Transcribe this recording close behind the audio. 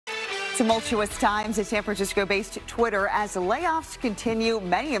Tumultuous times at San Francisco-based Twitter as layoffs continue.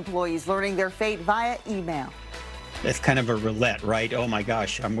 Many employees learning their fate via email. It's kind of a roulette, right? Oh my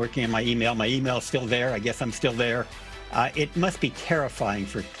gosh, I'm working on my email. My email's still there. I guess I'm still there. It must be terrifying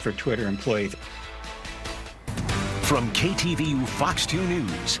for Twitter employees. From KTVU Fox 2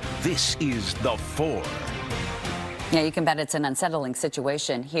 News, this is The Four. Yeah, you can bet it's an unsettling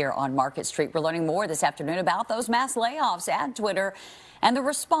situation here on Market Street. We're learning more this afternoon about those mass layoffs at Twitter and the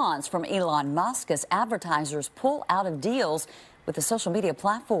response from Elon Musk as advertisers pull out of deals with the social media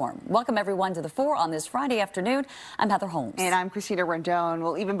platform. Welcome, everyone, to The Four on this Friday afternoon. I'm Heather Holmes. And I'm Christina Rendon.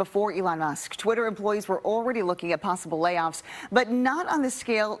 Well, even before Elon Musk, Twitter employees were already looking at possible layoffs, but not on the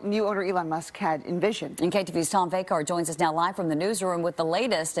scale new owner Elon Musk had envisioned. And KTVU's Tom Vakar joins us now live from the newsroom with the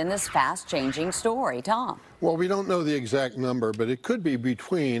latest in this fast-changing story. Tom. Well, we don't know the exact number, but it could be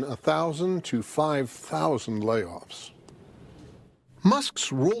between 1,000 to 5,000 layoffs.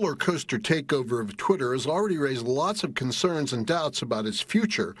 Musk's roller coaster takeover of Twitter has already raised lots of concerns and doubts about its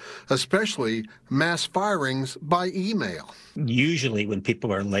future, especially mass firings by email. Usually when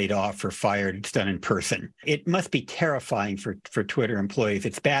people are laid off or fired, it's done in person. It must be terrifying for Twitter employees.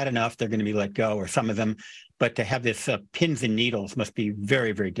 It's bad enough they're going to be let go, or some of them, but to have this pins and needles must be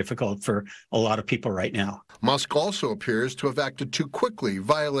very, very difficult for a lot of people right now. Musk also appears to have acted too quickly,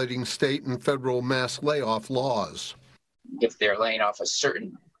 violating state and federal mass layoff laws. If they're laying off a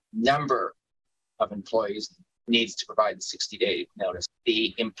certain number of employees, needs to provide the 60-day notice.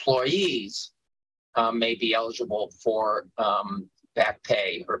 The employees may be eligible for back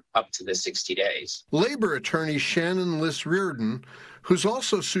pay or up to the 60 days. Labor attorney Shannon Liss Reardon, who's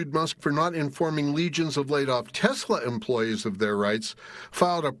also sued Musk for not informing legions of laid-off Tesla employees of their rights,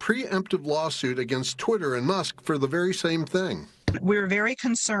 filed a preemptive lawsuit against Twitter and Musk for the very same thing. We're very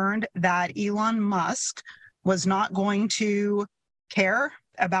concerned that Elon Musk was not going to care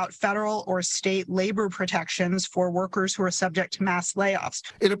about federal or state labor protections for workers who are subject to mass layoffs.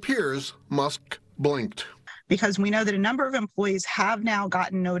 It appears Musk blinked. Because we know that a number of employees have now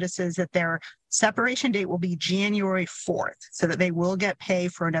gotten notices that their separation date will be January 4th, so that they will get pay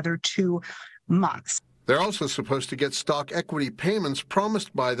for another 2 months. They're also supposed to get stock equity payments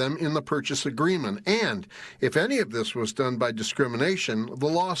promised by them in the purchase agreement. And if any of this was done by discrimination, the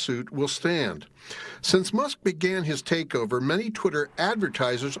lawsuit will stand. Since Musk began his takeover, many Twitter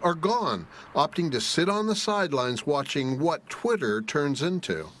advertisers are gone, opting to sit on the sidelines watching what Twitter turns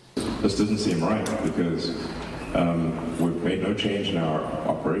into. This doesn't seem right because we've made no change in our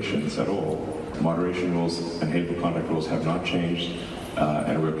operations at all. Moderation rules and hateful conduct rules have not changed,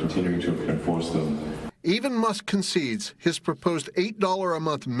 and we're continuing to enforce them. Even Musk concedes his proposed $8 a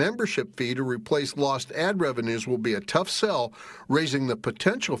month membership fee to replace lost ad revenues will be a tough sell, raising the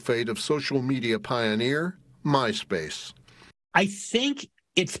potential fate of social media pioneer MySpace. I think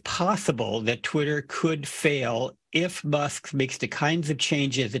it's possible that Twitter could fail if Musk makes the kinds of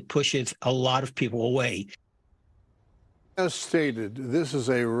changes that pushes a lot of people away. As stated, this is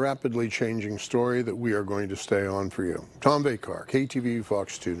a rapidly changing story that we are going to stay on for you. Tom Vakar, KTVU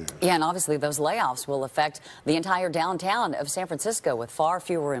Fox 2 News. Yeah, and obviously those layoffs will affect the entire downtown of San Francisco with far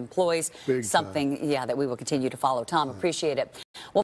fewer employees. Big Something, time. yeah, that we will continue to follow. Tom, appreciate it.